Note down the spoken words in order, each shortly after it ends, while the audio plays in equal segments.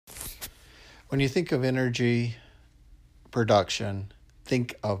When you think of energy production,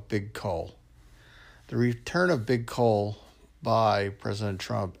 think of big coal. The return of big coal by President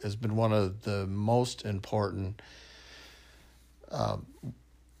Trump has been one of the most important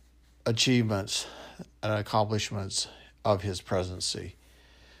achievements and accomplishments of his presidency.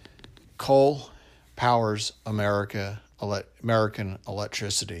 Coal powers American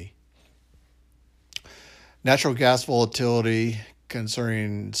electricity. Natural gas volatility,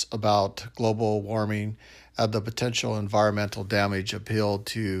 concerns about global warming, and the potential environmental damage appealed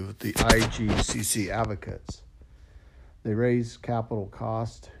to the IGCC advocates. They raise capital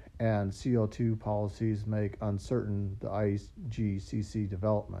cost, and CO2 policies make uncertain the IGCC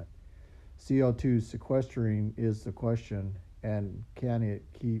development. CO2 sequestering is the question, and can it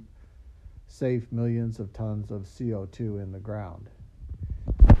keep safe millions of tons of CO2 in the ground?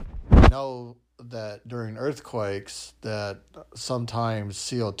 We know that during earthquakes that sometimes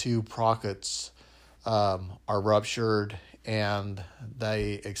CO2 pockets are ruptured and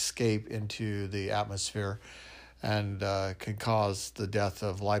they escape into the atmosphere and can cause the death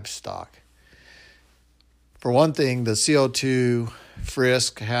of livestock. For one thing, the CO2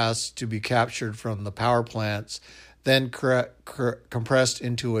 frisk has to be captured from the power plants, then compressed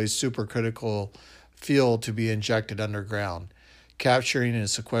into a supercritical fuel to be injected underground. Capturing and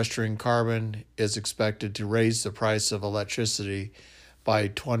sequestering carbon is expected to raise the price of electricity by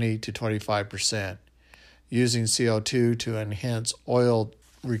 20 to 25%. Using CO2 to enhance oil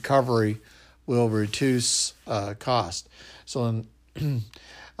recovery will reduce cost. So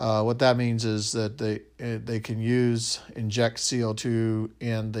what that means is that they can inject CO2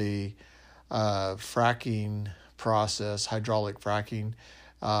 in the fracking process, hydraulic fracking,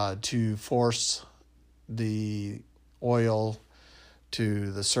 to force the oil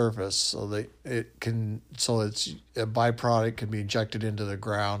to the surface, so it's a byproduct can be injected into the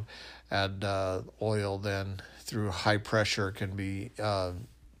ground, and oil then through high pressure can be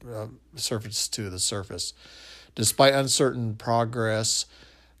surfaced to the surface. Despite uncertain progress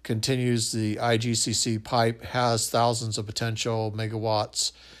continues, the IGCC pipe has thousands of potential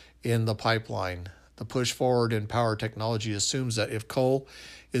megawatts in the pipeline. The push forward in power technology assumes that if coal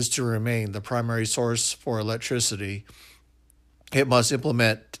is to remain the primary source for electricity, it must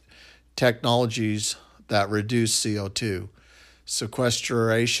implement technologies that reduce CO2.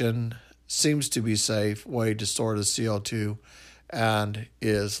 Sequestration seems to be a safe way to store the CO2 and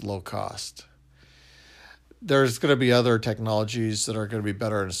is low cost. There's going to be other technologies that are going to be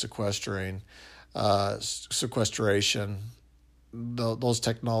better in sequestration. Those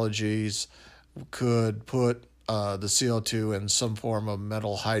technologies could put the CO2 in some form of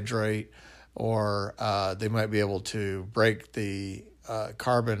metal hydrate, or they might be able to break the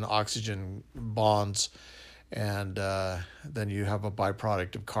carbon-oxygen bonds, and then you have a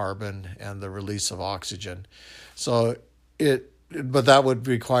byproduct of carbon and the release of oxygen. But that would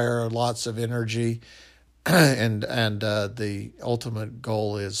require lots of energy, and the ultimate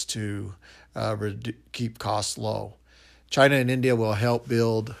goal is to keep costs low. China and India will help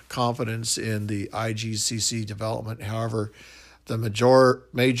build confidence in the IGCC development. However, the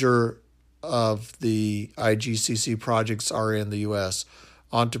major of the IGCC projects are in the U.S.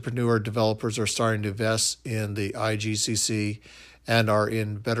 Entrepreneur developers are starting to invest in the IGCC and are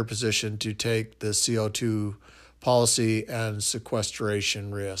in better position to take the CO2 policy and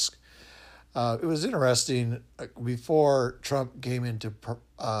sequestration risk. It was interesting, before Trump came into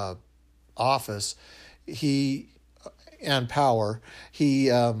office,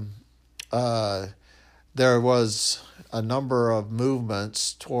 there was a number of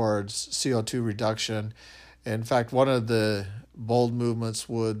movements towards CO2 reduction. In fact, one of the bold movements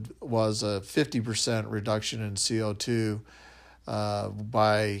was a 50% reduction in CO2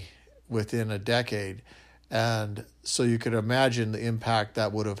 by within a decade. And so you could imagine the impact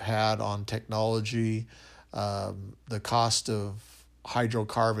that would have had on technology, the cost of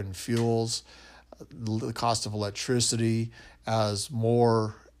hydrocarbon fuels, the cost of electricity, as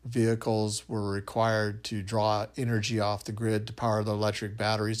more vehicles were required to draw energy off the grid to power the electric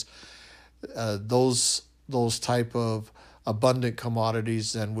batteries. Those type of abundant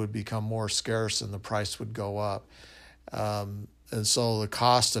commodities then would become more scarce and the price would go up. And so the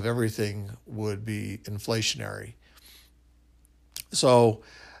cost of everything would be inflationary. So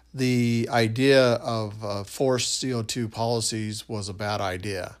the idea of forced CO2 policies was a bad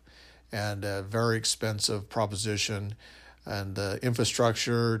idea and a very expensive proposition. And the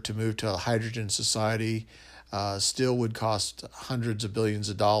infrastructure to move to a hydrogen society still would cost hundreds of billions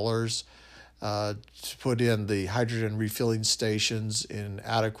of dollars. To put in the hydrogen refilling stations in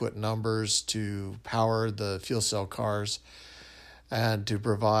adequate numbers to power the fuel cell cars. and to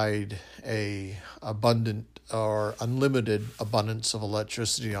provide a abundant or unlimited abundance of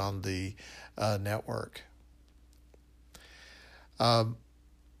electricity on the network.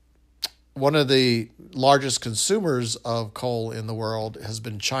 One of the largest consumers of coal in the world has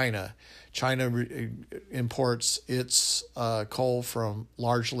been China. China imports its coal from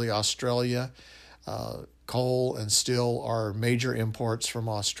largely Australia. Coal and steel are major imports from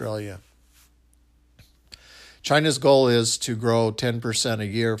Australia. China's goal is to grow 10% a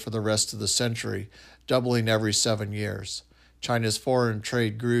year for the rest of the century, doubling every 7 years. China's foreign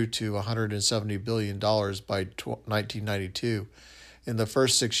trade grew to $170 billion by 1992. In the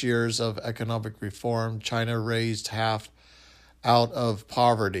first 6 years of economic reform, China raised half out of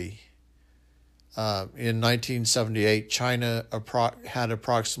poverty. In 1978, China had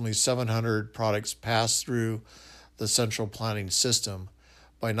approximately 700 products pass through the central planning system.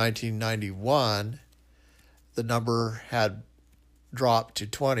 By 1991, the number had dropped to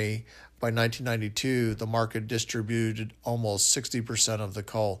 20. By 1992, the market distributed almost 60% of the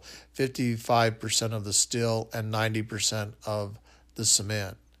coal, 55% of the steel, and 90% of the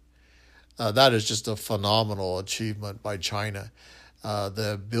cement. That is just a phenomenal achievement by China.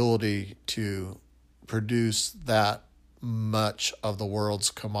 The ability to produce that much of the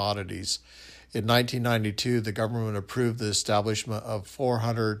world's commodities. In 1992, the government approved the establishment of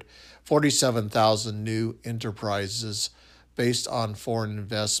 447,000 new enterprises based on foreign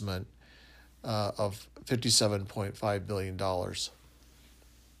investment of $57.5 billion.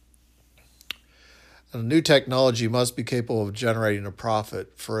 And new technology must be capable of generating a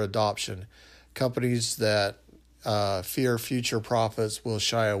profit for adoption. Companies that fear future profits will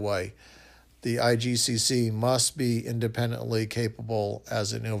shy away. The IGCC must be independently capable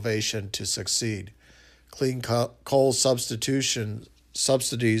as an innovation to succeed. Clean coal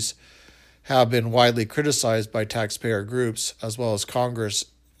subsidies have been widely criticized by taxpayer groups as well as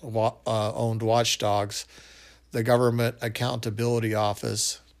Congress-owned watchdogs, the Government Accountability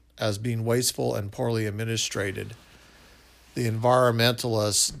Office, as being wasteful and poorly administrated. The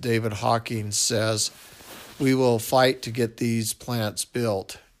environmentalist David Hawkins says, "We will fight to get these plants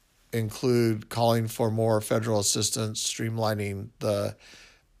built," include calling for more federal assistance, streamlining the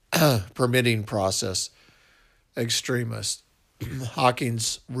permitting process. Extremist.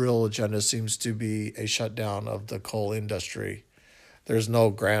 Hawkins' real agenda seems to be a shutdown of the coal industry. There's no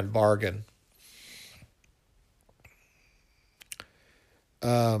grand bargain.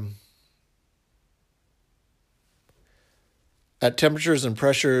 At temperatures and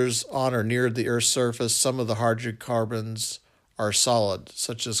pressures on or near the Earth's surface, some of the hydrocarbons are solid,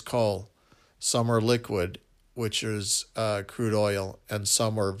 such as coal. Some are liquid, which is crude oil, and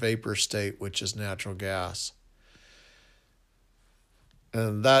some are vapor state, which is natural gas.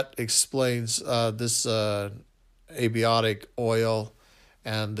 And that explains this abiotic oil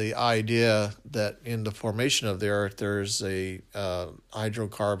and the idea that in the formation of the Earth, there's a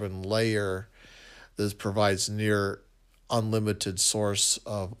hydrocarbon layer that provides near unlimited source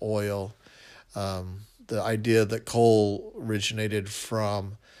of oil. The idea that coal originated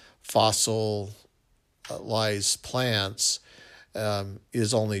from fossilized plants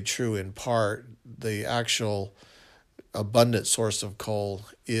is only true in part. The actual abundant source of coal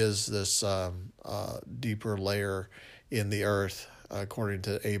is this deeper layer in the earth, according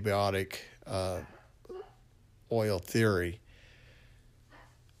to abiotic oil theory.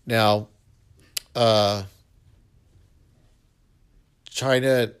 Now,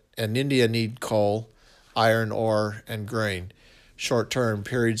 China and India need coal, iron ore, and grain. Short-term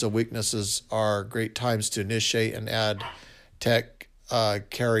periods of weaknesses are great times to initiate and add tech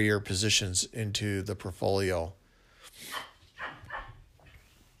carrier positions into the portfolio.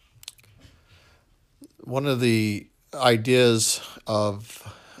 One of the ideas of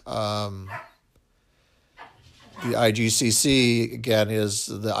the IGCC, again, is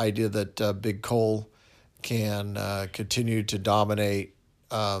the idea that big coal can continue to dominate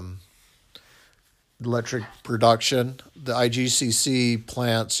electric production. The IGCC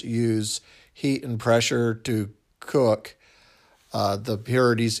plants use heat and pressure to cook the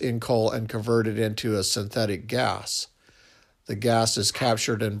impurities in coal and convert it into a synthetic gas. The gas is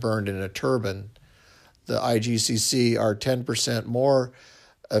captured and burned in a turbine. The IGCC are 10% more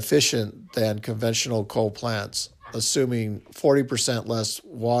efficient than conventional coal plants, assuming 40% less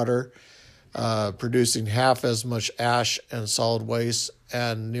water, producing half as much ash and solid waste,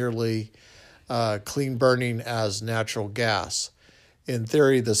 and nearly clean burning as natural gas. In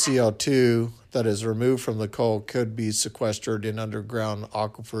theory, the CO2 that is removed from the coal could be sequestered in underground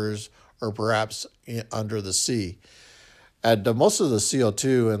aquifers or perhaps under the sea. And most of the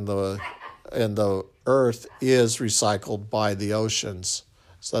CO2 in the Earth is recycled by the oceans.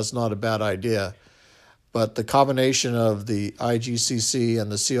 So that's not a bad idea. But the combination of the IGCC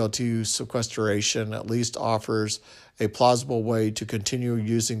and the CO2 sequestration at least offers a plausible way to continue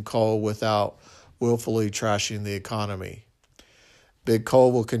using coal without willfully trashing the economy. Big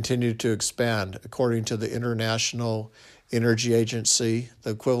coal will continue to expand. According to the International Energy Agency,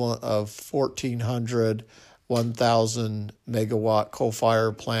 the equivalent of 1,400 1,000 megawatt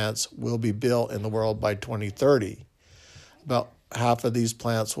coal-fired plants will be built in the world by 2030. About half of these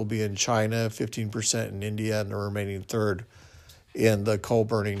plants will be in China, 15% in India, and the remaining third in the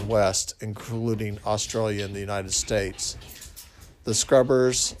coal-burning West, including Australia and the United States. The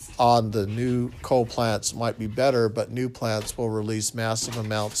scrubbers on the new coal plants might be better, but new plants will release massive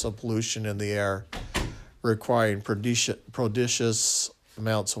amounts of pollution in the air, requiring prodigious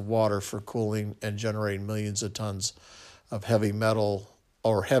amounts of water for cooling and generating millions of tons of heavy metal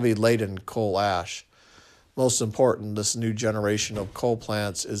or heavy laden coal ash. Most important, this new generation of coal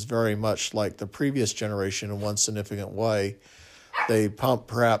plants is very much like the previous generation in one significant way. They pump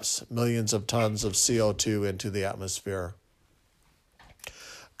perhaps millions of tons of CO2 into the atmosphere.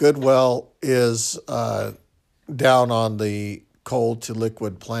 Goodwell is down on the coal to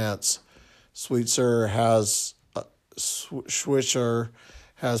liquid plants. Swisher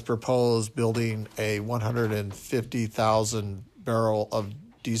has proposed building a 150,000 barrel of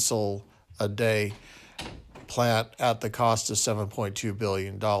diesel a day plant at the cost of $7.2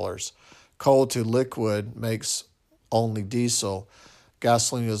 billion. Coal to liquid makes only diesel.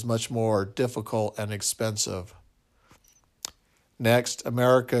 Gasoline is much more difficult and expensive. Next,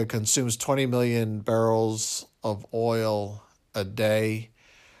 America consumes 20 million barrels of oil a day.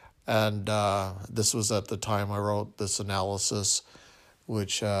 And this was at the time I wrote this analysis,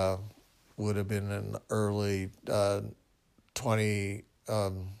 which would have been in early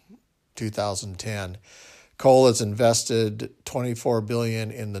 2010. Coal has invested $24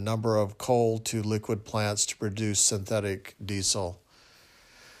 billion in the number of coal to liquid plants to produce synthetic diesel.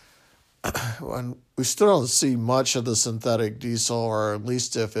 When we still don't see much of the synthetic diesel, or at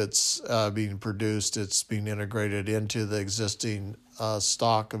least if it's being produced, it's being integrated into the existing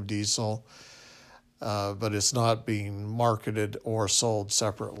stock of diesel, but it's not being marketed or sold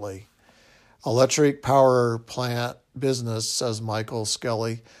separately. Electric power plant business, says Michael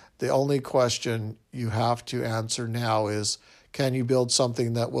Skelly, the only question you have to answer now is, can you build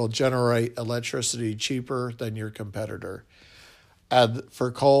something that will generate electricity cheaper than your competitor? And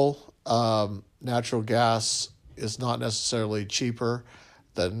for coal, natural gas is not necessarily cheaper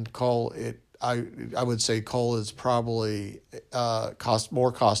than coal. I would say coal is probably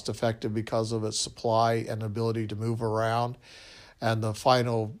more cost effective because of its supply and ability to move around, and the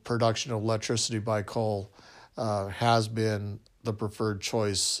final production of electricity by coal has been the preferred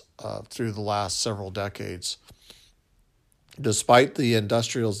choice through the last several decades. Despite the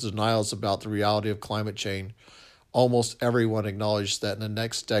industrials' denials about the reality of climate change, almost everyone acknowledged that in the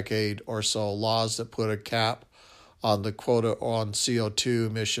next decade or so, laws that put a cap on the quota on CO2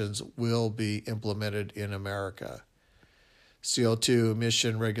 emissions will be implemented in America. CO2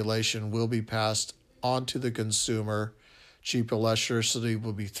 emission regulation will be passed on to the consumer. Cheap electricity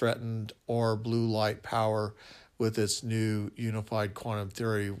will be threatened, or blue light power with its new unified quantum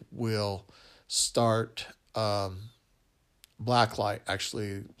theory will start black light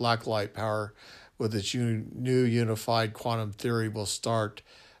power with its new unified quantum theory will start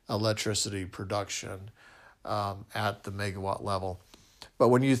electricity production at the megawatt level. But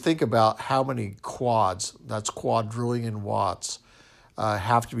when you think about how many quads, that's quadrillion watts,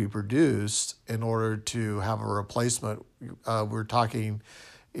 have to be produced in order to have a replacement, we're talking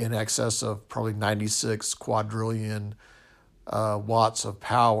in excess of probably 96 quadrillion watts of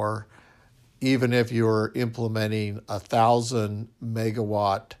power. Even if you're implementing 1,000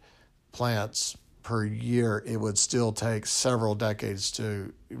 megawatt plants per year, it would still take several decades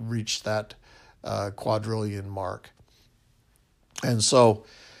to reach that quadrillion mark. And so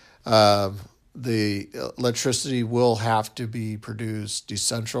the electricity will have to be produced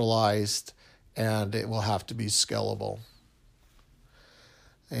decentralized, and it will have to be scalable.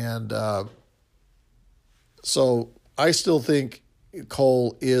 And so I still think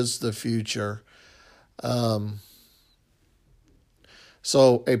coal is the future.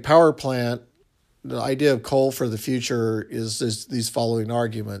 So a power plant, the idea of coal for the future is these following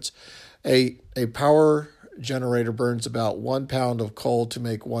arguments. A power generator burns about 1 pound of coal to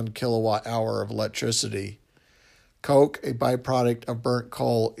make 1 kilowatt hour of electricity. Coke, a byproduct of burnt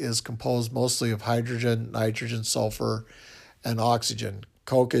coal, is composed mostly of hydrogen, nitrogen, sulfur, and oxygen.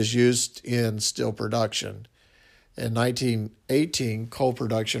 Coke is used in steel production. In 1918, coal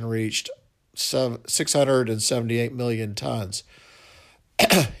production reached 678 million tons.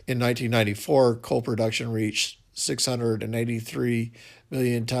 In 1994, coal production reached 683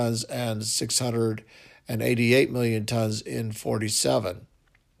 million tons and 688 million tons in 47.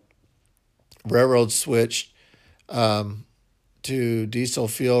 Railroads switched to diesel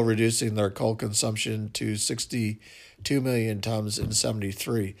fuel, reducing their coal consumption to 62 million tons in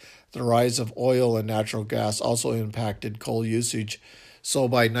 73. The rise of oil and natural gas also impacted coal usage, so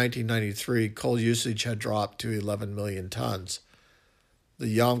by 1993, coal usage had dropped to 11 million tons. The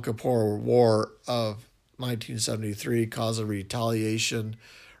Yom Kippur War of 1973 caused a retaliation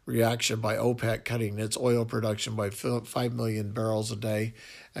reaction by OPEC, cutting its oil production by 5 million barrels a day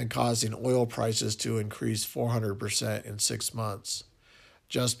and causing oil prices to increase 400% in 6 months.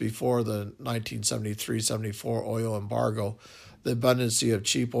 Just before the 1973-74 oil embargo, the abundance of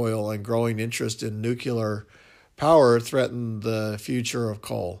cheap oil and growing interest in nuclear power threatened the future of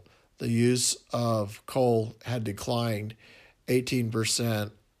coal. The use of coal had declined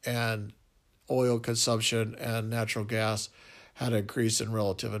 18%, and oil consumption and natural gas had increased in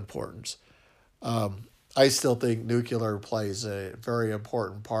relative importance. I still think nuclear plays a very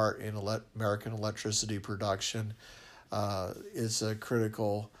important part in American electricity production. It's a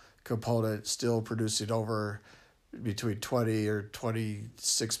critical component, still producing over between 20 or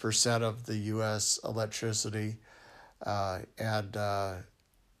 26% of the U.S. electricity, and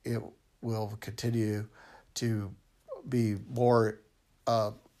it will continue to be more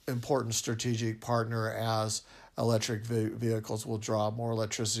important strategic partner as electric vehicles will draw more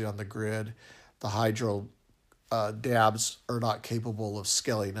electricity on the grid. The hydro dams are not capable of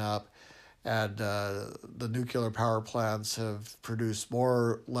scaling up, and the nuclear power plants have produced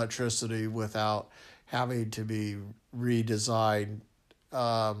more electricity without having to be redesigned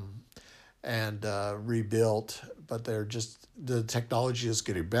and rebuilt. But the technology is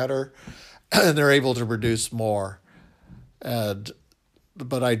getting better, and they're able to produce more.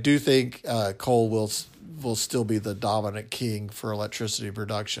 But I do think coal will still be the dominant king for electricity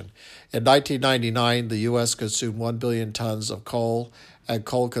production. In 1999, the U.S. consumed 1 billion tons of coal, and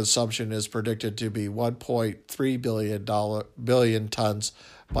coal consumption is predicted to be 1.3 billion tons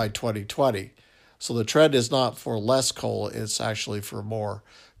by 2020. So the trend is not for less coal, it's actually for more.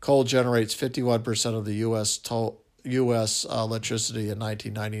 Coal generates 51% of the U.S. electricity in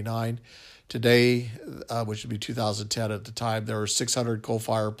 1999. Today, which would be 2010 at the time, there were 600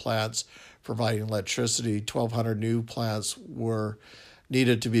 coal-fired plants providing electricity. 1,200 new plants were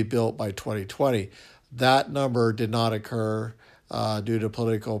needed to be built by 2020. That number did not occur due to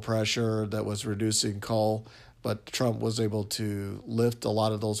political pressure that was reducing coal, but Trump was able to lift a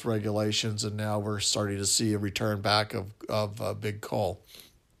lot of those regulations, and now we're starting to see a return back of big coal.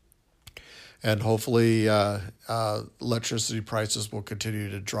 And hopefully electricity prices will continue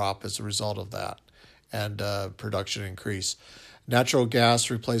to drop as a result of that and production increase. Natural gas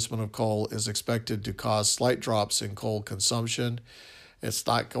replacement of coal is expected to cause slight drops in coal consumption. It's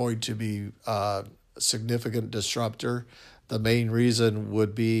not going to be a significant disruptor. The main reason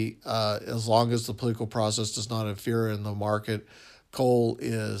would be as long as the political process does not interfere in the market, coal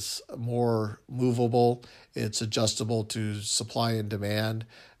is more movable. It's adjustable to supply and demand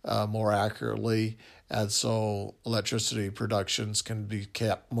more accurately, and so electricity productions can be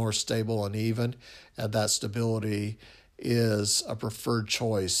kept more stable and even, and that stability is a preferred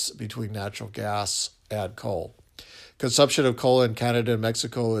choice between natural gas and coal. Consumption of coal in Canada and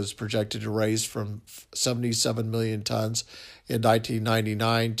Mexico is projected to rise from 77 million tons in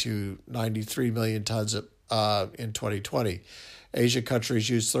 1999 to 93 million tons in 2020. Asian countries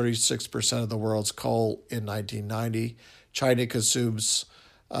use 36% of the world's coal in 1990. China consumes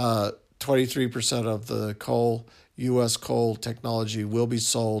 23% of the coal. U.S. coal technology will be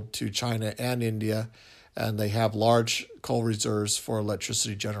sold to China and India, and they have large coal reserves for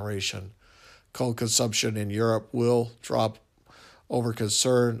electricity generation. Coal consumption in Europe will drop over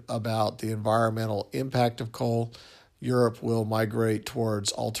concern about the environmental impact of coal. Europe will migrate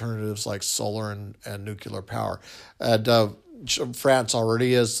towards alternatives like solar and nuclear power. And France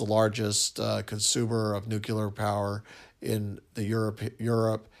already is the largest consumer of nuclear power in the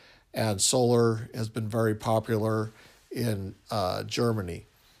Europe, and solar has been very popular in Germany.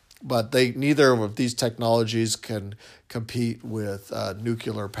 But neither of these technologies can compete with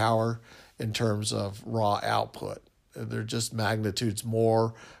nuclear power in terms of raw output. They're just magnitudes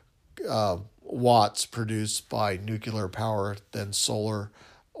more watts produced by nuclear power than solar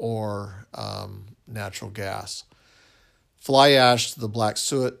or natural gas. Fly ash, the black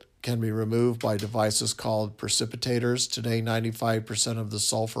soot, can be removed by devices called precipitators. Today, 95% of the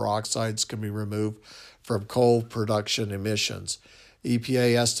sulfur oxides can be removed from coal production emissions.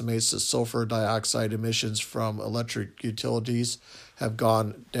 EPA estimates that sulfur dioxide emissions from electric utilities have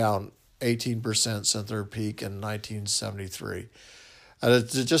gone down 18% since their peak in 1973. And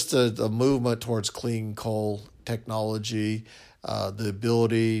it's just a movement towards clean coal technology, the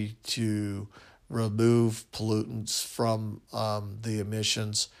ability to remove pollutants from the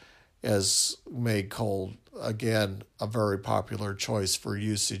emissions has made coal, again, a very popular choice for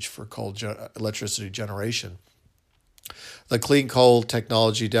usage for electricity generation. The Clean Coal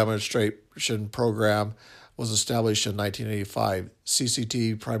Technology Demonstration Program was established in 1985.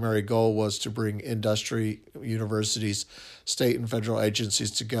 CCT primary goal was to bring industry, universities, state and federal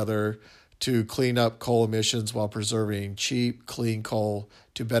agencies together to clean up coal emissions while preserving cheap, clean coal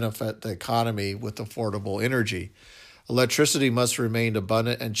to benefit the economy with affordable energy. Electricity must remain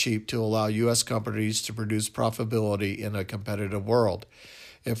abundant and cheap to allow U.S. companies to produce profitability in a competitive world.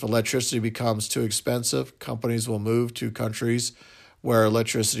 If electricity becomes too expensive, companies will move to countries where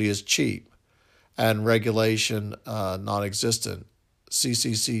electricity is cheap and regulation non-existent.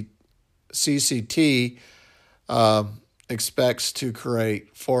 CCT expects to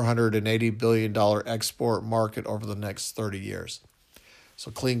create $480 billion export market over the next 30 years.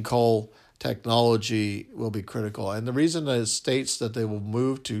 So clean coal technology will be critical. And the reason that it states that they will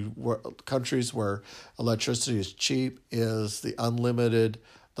move to countries where electricity is cheap is the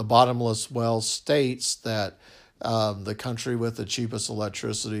bottomless well states that the country with the cheapest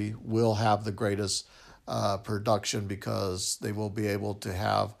electricity will have the greatest production because they will be able to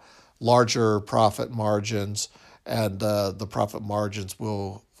have larger profit margins, and the profit margins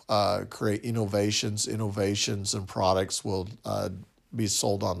will create innovations and products will be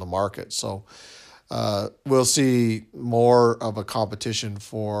sold on the market. So we'll see more of a competition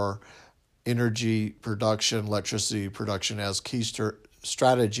for energy production, electricity production as key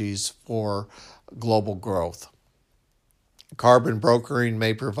strategies for global growth. Carbon brokering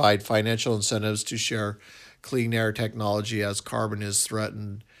may provide financial incentives to share clean air technology as carbon is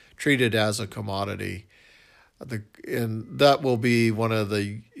treated as a commodity. And that will be one of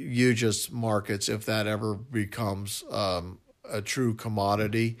the hugest markets if that ever becomes a true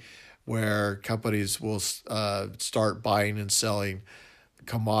commodity, where companies will start buying and selling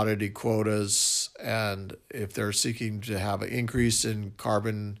commodity quotas, and if they're seeking to have an increase in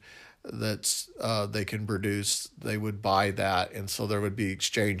carbon that they can produce, they would buy that, and so there would be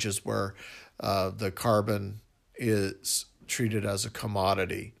exchanges where the carbon is treated as a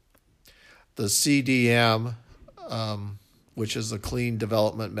commodity. The CDM, which is the Clean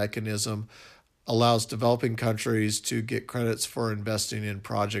Development Mechanism, allows developing countries to get credits for investing in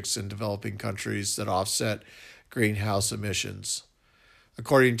projects in developing countries that offset greenhouse emissions.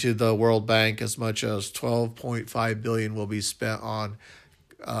 According to the World Bank, as much as $12.5 billion will be spent on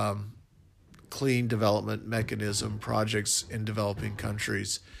Clean Development Mechanism projects in developing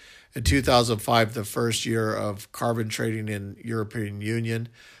countries. In 2005, the first year of carbon trading in European Union,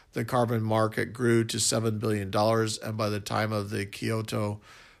 the carbon market grew to $7 billion, and by the time of the Kyoto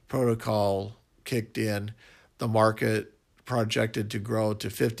Protocol kicked in, the market projected to grow to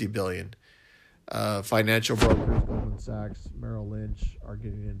 $50 billion. Financial brokers, Goldman Sachs, Merrill Lynch are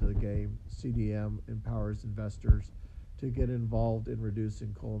getting into the game. CDM empowers investors to get involved in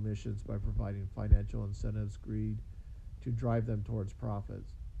reducing coal emissions by providing financial incentives agreed to drive them towards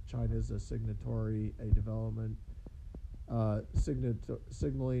profits. China is a signaling a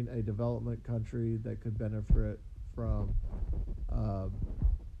development country that could benefit from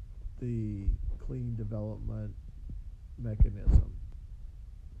the Clean Development Mechanism.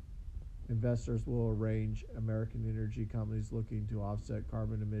 Investors will arrange American energy companies looking to offset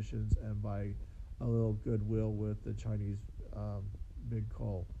carbon emissions and buy a little goodwill with the Chinese big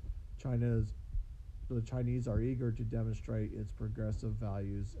coal. The Chinese are eager to demonstrate its progressive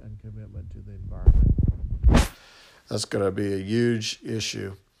values and commitment to the environment. That's going to be a huge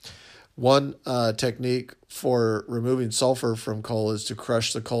issue. One technique for removing sulfur from coal is to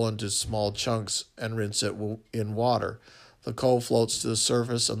crush the coal into small chunks and rinse it in water. The coal floats to the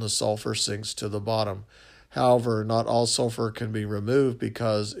surface and the sulfur sinks to the bottom. However, not all sulfur can be removed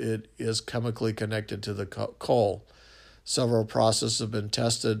because it is chemically connected to the coal. Several processes have been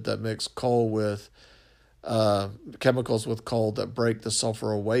tested that mix coal with chemicals with coal that break the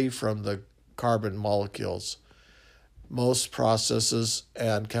sulfur away from the carbon molecules. Most processes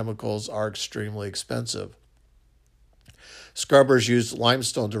and chemicals are extremely expensive. Scrubbers use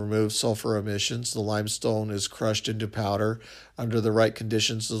limestone to remove sulfur emissions. The limestone is crushed into powder. Under the right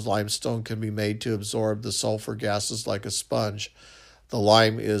conditions, the limestone can be made to absorb the sulfur gases like a sponge. The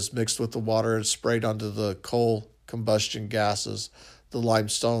lime is mixed with the water and sprayed onto the coal combustion gases. The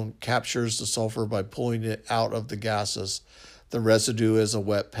limestone captures the sulfur by pulling it out of the gases. The residue is a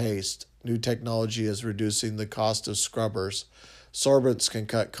wet paste. New technology is reducing the cost of scrubbers. Sorbents can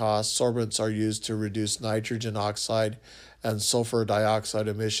cut costs. Sorbents are used to reduce nitrogen oxide and sulfur dioxide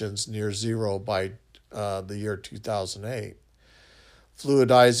emissions near zero by the year 2008.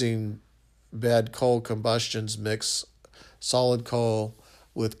 Fluidizing bed coal combustions mix solid coal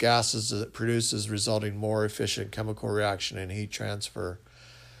with gases that it produces, resulting more efficient chemical reaction and heat transfer.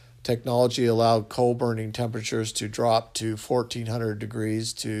 Technology allowed coal burning temperatures to drop to 1400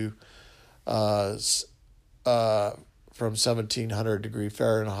 degrees to from 1700 degree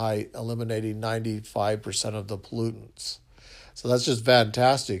Fahrenheit, eliminating 95% of the pollutants. So that's just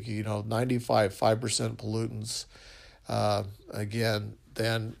fantastic. 5% pollutants, again,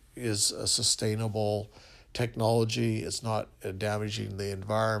 then is a sustainable technology. It's not damaging the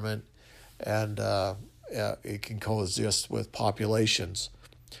environment, and it can coexist with populations.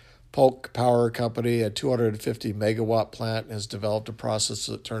 Polk Power Company, a 250 megawatt plant, has developed a process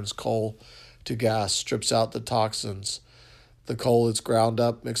that turns coal to gas, strips out the toxins. The coal is ground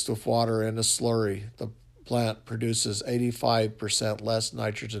up, mixed with water in a slurry. The plant produces 85% less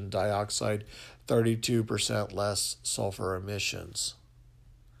nitrogen dioxide, 32% less sulfur emissions.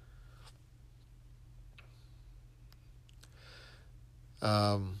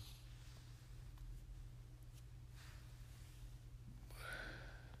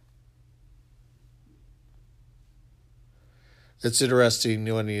 It's interesting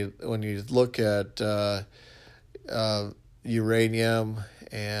when you look at uranium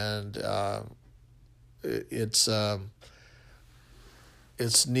and its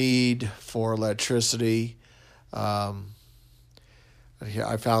need for electricity. I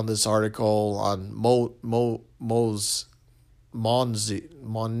found this article on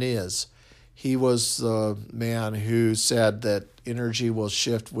Moniz. He was the man who said that energy will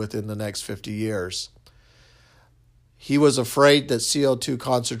shift within the next 50 years. He was afraid that CO2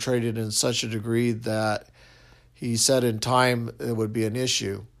 concentrated in such a degree that he said in time it would be an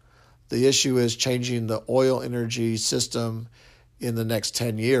issue. The issue is changing the oil energy system in the next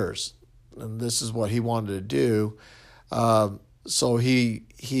 10 years. And this is what he wanted to do. So he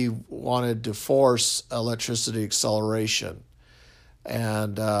wanted to force electricity acceleration.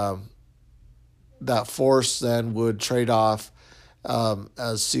 And that force then would trade off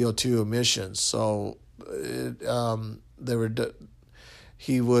as CO2 emissions. So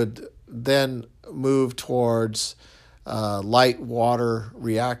he would then move towards light water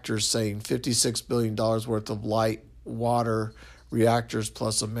reactors, saying $56 billion worth of light water reactors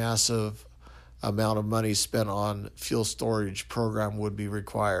plus a massive amount of money spent on fuel storage program would be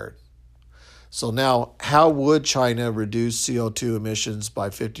required. So now, how would China reduce CO2 emissions by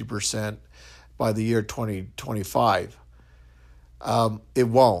 50% by the year 2025? It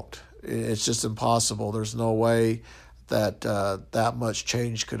won't. It's just impossible. There's no way that that much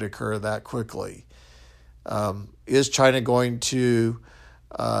change could occur that quickly. Is China going to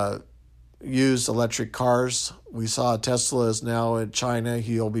use electric cars? We saw Tesla is now in China.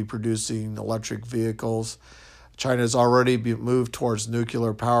 He'll be producing electric vehicles. China has already moved towards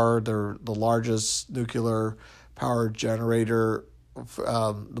nuclear power. They're the largest nuclear power generator,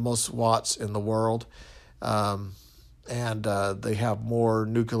 the most watts in the world. And they have more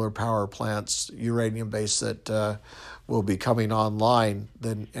nuclear power plants, uranium-based, that will be coming online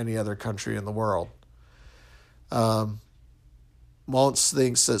than any other country in the world. Montz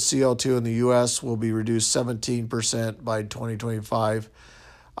thinks that CO2 in the U.S. will be reduced 17% by 2025.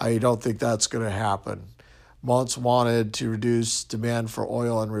 I don't think that's going to happen. Montz wanted to reduce demand for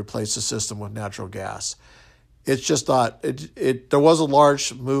oil and replace the system with natural gas. It's just not. There was a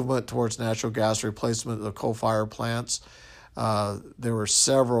large movement towards natural gas replacement of the coal-fired plants. There were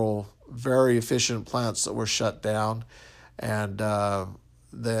several very efficient plants that were shut down, and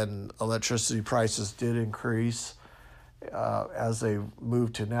then electricity prices did increase as they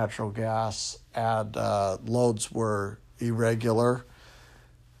moved to natural gas, and loads were irregular.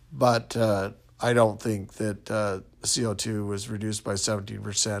 But I don't think that CO2 was reduced by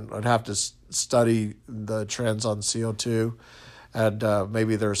 17%. I'd have to study the trends on CO2, and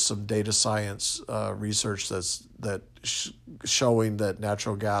maybe there's some data science research that's showing that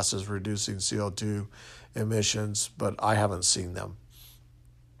natural gas is reducing CO2 emissions, but I haven't seen them.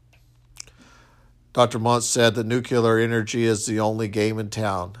 Dr. Montz said that nuclear energy is the only game in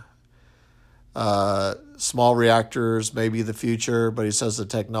town. Small reactors may be the future, but he says the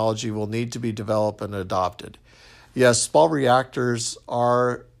technology will need to be developed and adopted. Yes, small reactors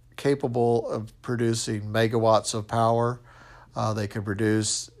are capable of producing megawatts of power. They can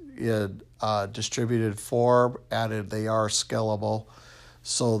produce in distributed form, and they are scalable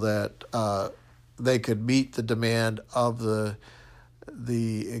so that they could meet the demand of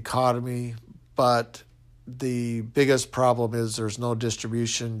the economy, but the biggest problem is there's no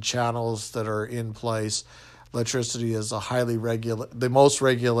distribution channels that are in place. Electricity is the most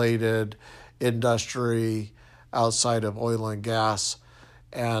regulated industry outside of oil and gas,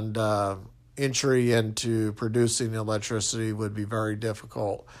 and entry into producing electricity would be very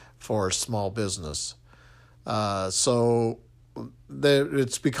difficult for small business. So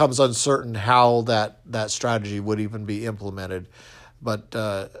it becomes uncertain how that strategy would even be implemented. But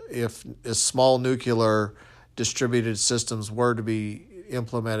if small nuclear distributed systems were to be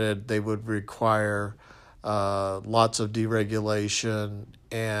implemented, they would require lots of deregulation,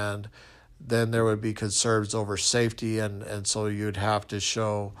 and then there would be concerns over safety, and so you'd have to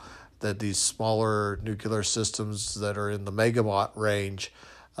show that these smaller nuclear systems that are in the megawatt range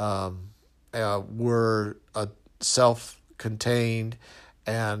were self-contained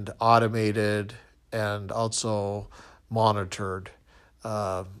and automated and also monitored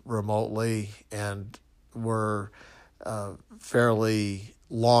remotely, and were fairly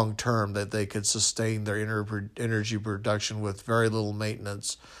long-term, that they could sustain their energy production with very little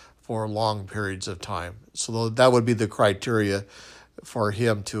maintenance for long periods of time. So that would be the criteria for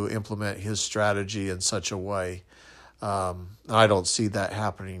him to implement his strategy in such a way. I don't see that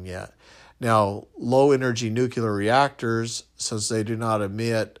happening yet. Now, low-energy nuclear reactors, since they do not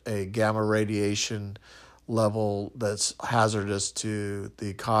emit a gamma radiation level that's hazardous to the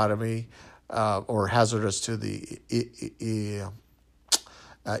economy or hazardous to the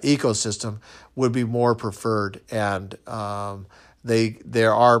ecosystem, would be more preferred. And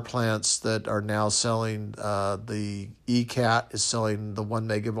there are plants that are now selling. The ECAT is selling the 1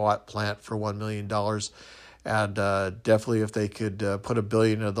 megawatt plant for $1 million. And definitely, if they could put 1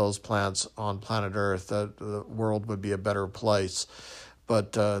 billion of those plants on planet Earth, the world would be a better place.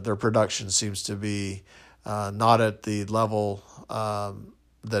 But their production seems to be not at the level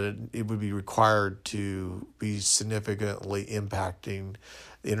that it would be required to be significantly impacting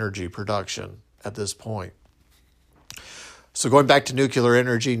energy production at this point. So going back to nuclear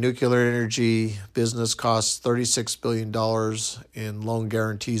energy business costs $36 billion in loan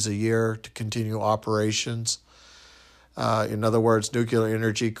guarantees a year to continue operations. In other words, nuclear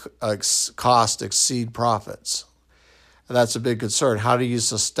energy costs exceed profits. And that's a big concern. How do you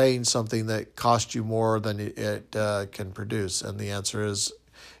sustain something that costs you more than it can produce? And the answer is,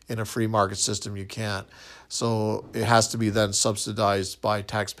 in a free market system, you can't. So it has to be then subsidized by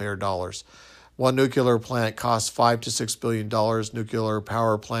taxpayer dollars. One nuclear plant costs $5 to $6 billion. Nuclear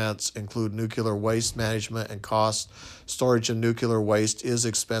power plants include nuclear waste management and cost. Storage of nuclear waste is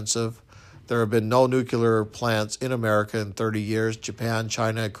expensive. There have been no nuclear plants in America in 30 years. Japan,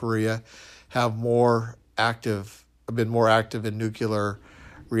 China, and Korea have been more active in nuclear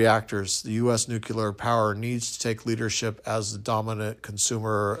reactors. The U.S. nuclear power needs to take leadership as the dominant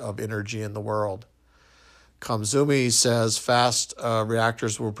consumer of energy in the world. Koizumi says fast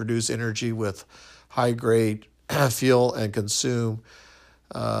reactors will produce energy with high-grade fuel and consume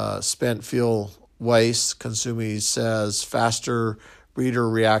spent fuel waste. Koizumi says faster breeder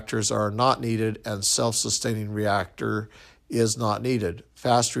reactors are not needed and self-sustaining reactor is not needed.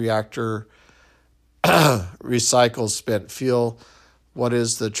 Fast reactor recycles spent fuel. What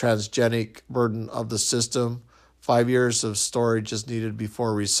is the transgenic burden of the system? 5 years of storage is needed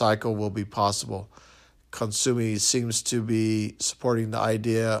before recycle will be possible. Koizumi seems to be supporting the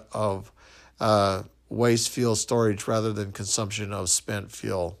idea of waste fuel storage rather than consumption of spent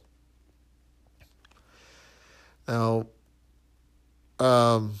fuel. Now,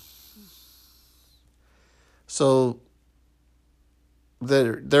 so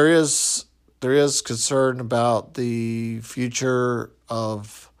there is concern about the future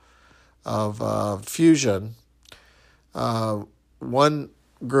of fusion. One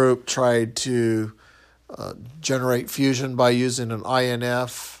group tried to generate fusion by using an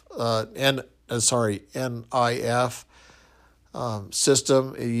NIF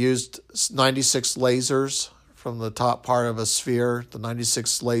system. It used 96 lasers from the top part of a sphere. The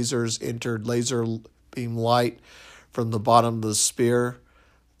 96 lasers entered laser beam light from the bottom of the sphere.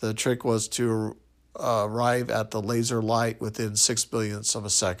 The trick was to arrive at the laser light within 6 billionths of a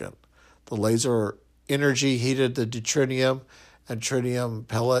second. The laser energy heated the deuterium and tritium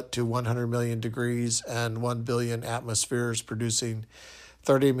pellet to 100 million degrees and 1 billion atmospheres, producing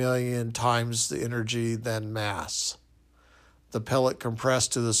 30 million times the energy than mass. The pellet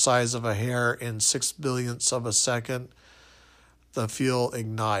compressed to the size of a hair in 6 billionths of a second. The fuel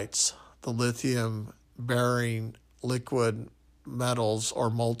ignites. The lithium-bearing liquid metals or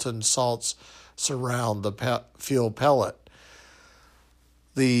molten salts surround the fuel pellet.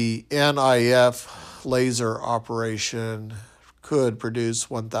 The NIF laser operation could produce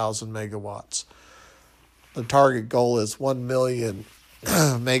 1,000 megawatts. The target goal is 1 million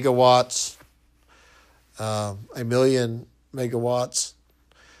megawatts, a million megawatts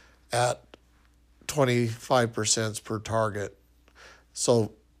at 25% per target.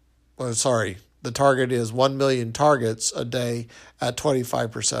 So, the target is 1 million targets a day at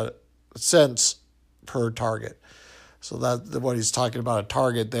 25% cents per target. So that what he's talking about, a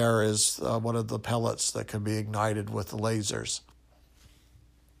target there is one of the pellets that can be ignited with the lasers.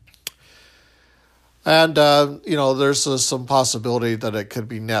 And, there's some possibility that it could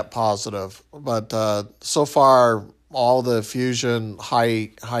be net positive. But so far, all the fusion,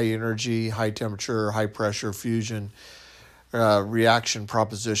 high energy, high temperature, high pressure fusion reaction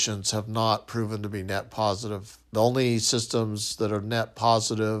propositions have not proven to be net positive. The only systems that are net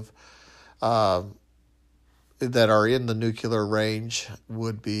positive that are in the nuclear range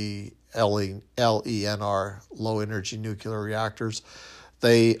would be LENR, low energy nuclear reactors.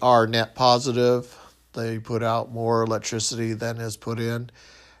 They are net positive. They put out more electricity than is put in,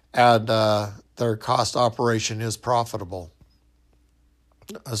 and their cost operation is profitable.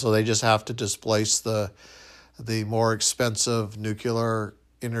 So they just have to displace the more expensive nuclear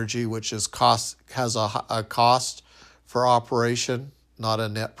energy, which has a cost for operation, not a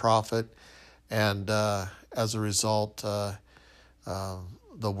net profit, and as a result, the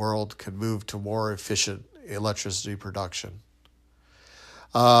world can move to more efficient electricity production.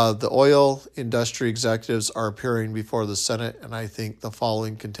 The oil industry executives are appearing before the Senate, and I think the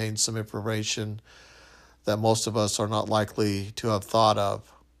following contains some information that most of us are not likely to have thought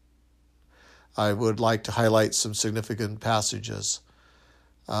of. I would like to highlight some significant passages.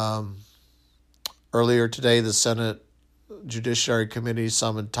 Earlier today, the Senate Judiciary Committee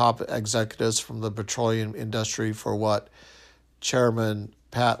summoned top executives from the petroleum industry for what Chairman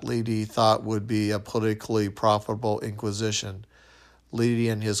Pat Leedy thought would be a politically profitable inquisition. Leedy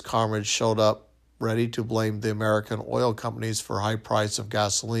and his comrades showed up ready to blame the American oil companies for high price of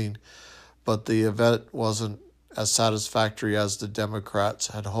gasoline, but the event wasn't as satisfactory as the Democrats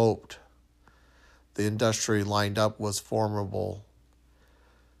had hoped. The industry lined up was formidable.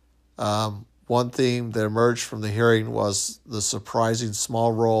 One theme that emerged from the hearing was the surprising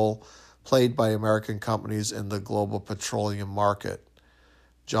small role played by American companies in the global petroleum market.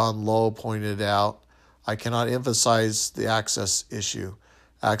 John Lowe pointed out, I cannot emphasize the access issue.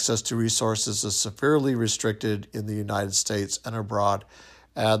 Access to resources is severely restricted in the United States and abroad,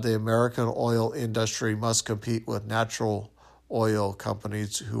 and the American oil industry must compete with natural oil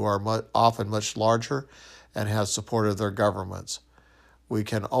companies who are often much larger and have supported their governments. We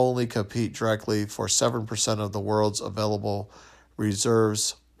can only compete directly for 7% of the world's available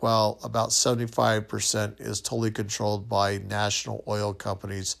reserves, while about 75% is totally controlled by national oil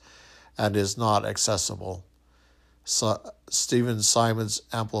companies and is not accessible. So, Stephen Simons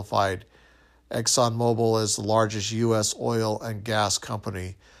amplified, ExxonMobil is the largest U.S. oil and gas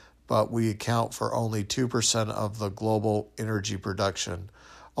company, but we account for only 2% of the global energy production,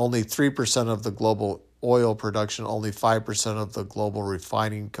 only 3% of the global oil production, only 5% of the global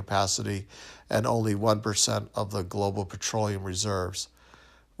refining capacity, and only 1% of the global petroleum reserves.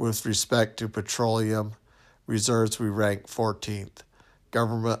 With respect to petroleum reserves, we rank 14th.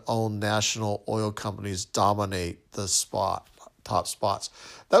 Government-owned national oil companies dominate the top spots.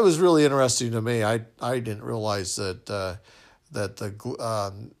 That was really interesting to me. I didn't realize that the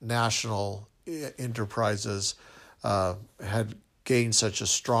national enterprises had gained such a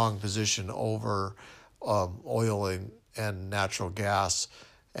strong position over oil and natural gas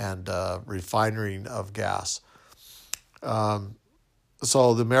and refining of gas.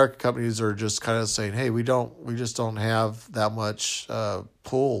 So the American companies are just kind of saying, "Hey, we just don't have that much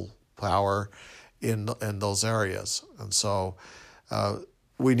pull power in those areas," and so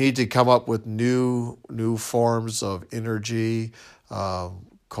we need to come up with new forms of energy,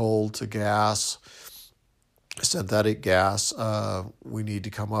 coal to gas, synthetic gas. We need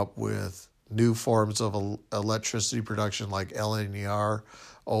to come up with new forms of electricity production like LNER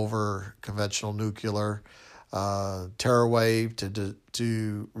over conventional nuclear. TerraWave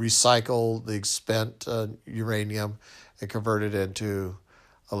to recycle the spent uranium and convert it into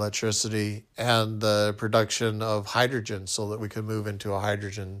electricity, and the production of hydrogen so that we can move into a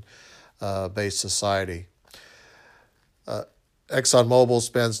hydrogen-based society. ExxonMobil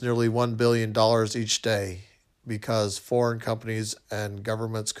spends nearly $1 billion each day because foreign companies and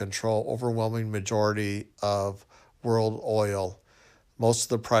governments control overwhelming majority of world oil. Most of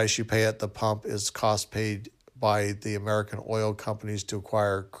the price you pay at the pump is cost paid by the American oil companies to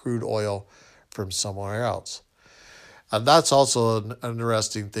acquire crude oil from somewhere else. And that's also an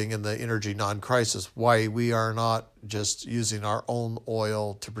interesting thing in the energy non-crisis, why we are not just using our own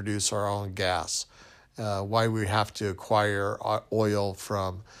oil to produce our own gas, why we have to acquire oil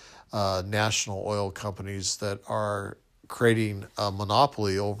from national oil companies that are creating a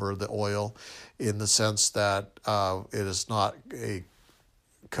monopoly over the oil in the sense that it is not a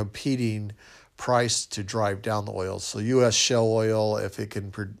competing price to drive down the oil. So U.S. shale oil, if it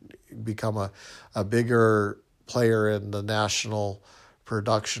can become a bigger player in the national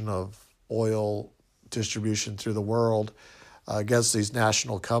production of oil distribution through the world against these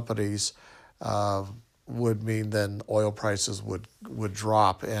national companies, would mean then oil prices would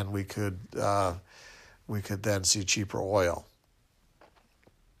drop, and we could then see cheaper oil.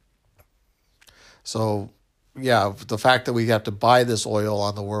 So, yeah, the fact that we have to buy this oil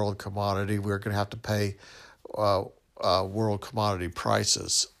on the world commodity, we're going to have to pay world commodity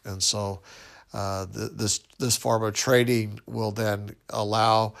prices, and so this form of trading will then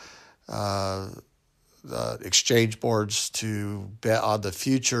allow exchange boards to bet on the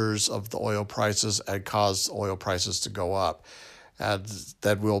futures of the oil prices and cause oil prices to go up. And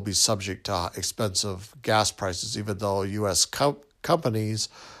then we'll be subject to expensive gas prices, even though U.S. companies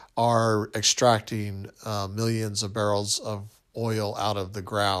are extracting millions of barrels of oil out of the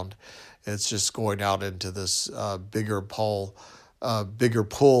ground. It's just going out into this bigger pool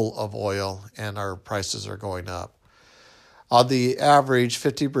of oil, and our prices are going up. On the average,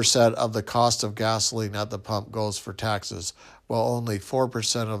 50% of the cost of gasoline at the pump goes for taxes, while only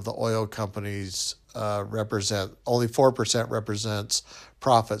 4% of the oil companies only 4% represents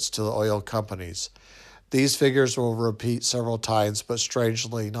profits to the oil companies. These figures will repeat several times, but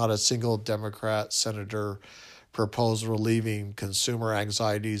strangely, not a single Democrat senator proposed relieving consumer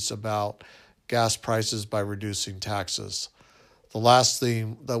anxieties about gas prices by reducing taxes. The last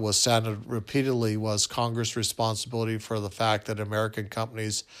theme that was sounded repeatedly was Congress' responsibility for the fact that American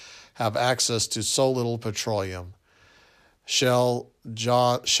companies have access to so little petroleum. Shell's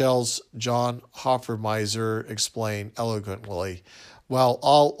John Hofmeister explained eloquently, while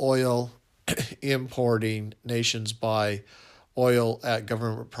all oil importing nations buy oil at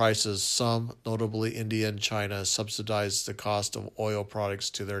government prices, some, notably India and China, subsidize the cost of oil products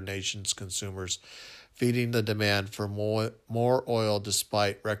to their nation's consumers, feeding the demand for more oil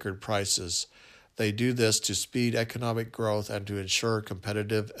despite record prices. They do this to speed economic growth and to ensure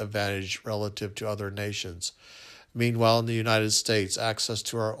competitive advantage relative to other nations. Meanwhile, in the United States, access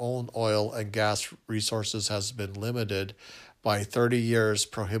to our own oil and gas resources has been limited by 30 years,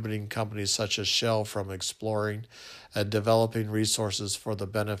 prohibiting companies such as Shell from exploring and developing resources for the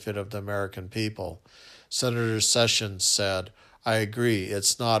benefit of the American people. Senator Sessions said, "I agree,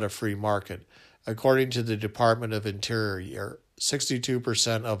 it's not a free market." According to the Department of Interior,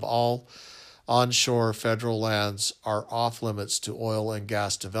 62% of all onshore federal lands are off limits to oil and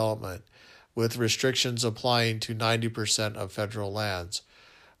gas development, with restrictions applying to 90% of federal lands.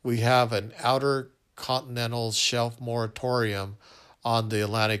 We have an outer continental shelf moratorium on the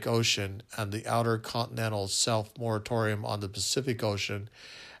Atlantic Ocean and the outer continental shelf moratorium on the Pacific Ocean,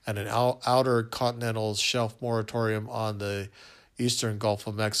 and an outer continental shelf moratorium on the Eastern Gulf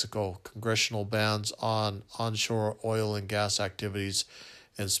of Mexico, congressional bans on onshore oil and gas activities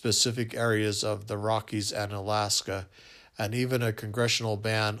in specific areas of the Rockies and Alaska, and even a congressional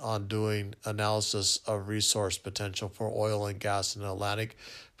ban on doing analysis of resource potential for oil and gas in the Atlantic,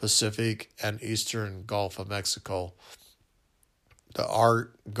 Pacific, and Eastern Gulf of Mexico. The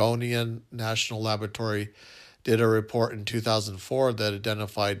Argonne National Laboratory did a report in 2004 that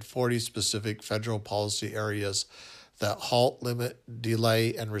identified 40 specific federal policy areas that halt, limit,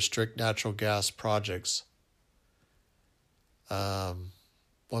 delay, and restrict natural gas projects.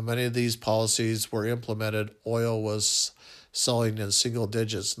 When many of these policies were implemented, oil was selling in single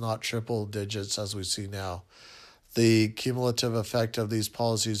digits, not triple digits as we see now. The cumulative effect of these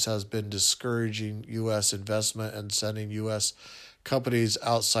policies has been discouraging U.S. investment and sending U.S. companies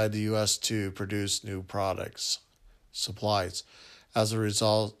outside the U.S. to produce new supplies. As a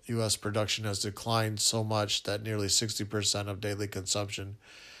result, U.S. production has declined so much that nearly 60% of daily consumption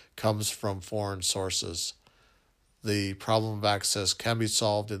comes from foreign sources. The problem of access can be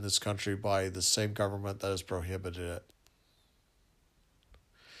solved in this country by the same government that has prohibited it.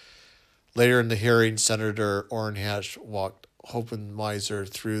 Later in the hearing, Senator Orrin Hatch walked Hofmeister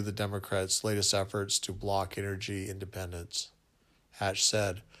through the Democrats' latest efforts to block energy independence. Hatch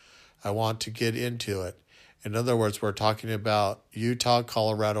said, "I want to get into it. In other words, we're talking about Utah,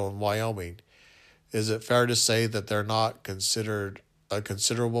 Colorado, and Wyoming. Is it fair to say that they're not considered a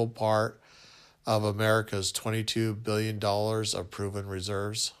considerable part of America's $22 billion of proven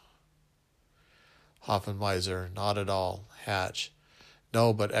reserves?" Hoffenmeiser, not at all. Hatch.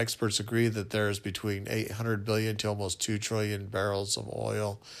 No, but experts agree that there is between 800 billion to almost 2 trillion barrels of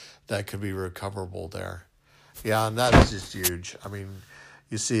oil that could be recoverable there. Yeah, and that's just huge. I mean,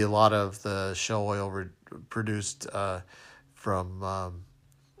 you see a lot of the shale oil produced from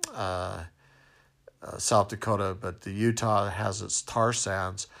South Dakota, but the Utah has its tar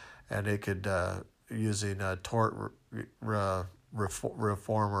sands, and it could, using a tort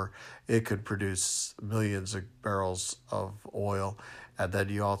reformer, it could produce millions of barrels of oil. And then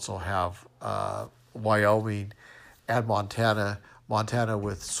you also have Wyoming and Montana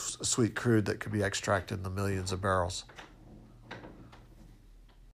with sweet crude that could be extracted in the millions of barrels.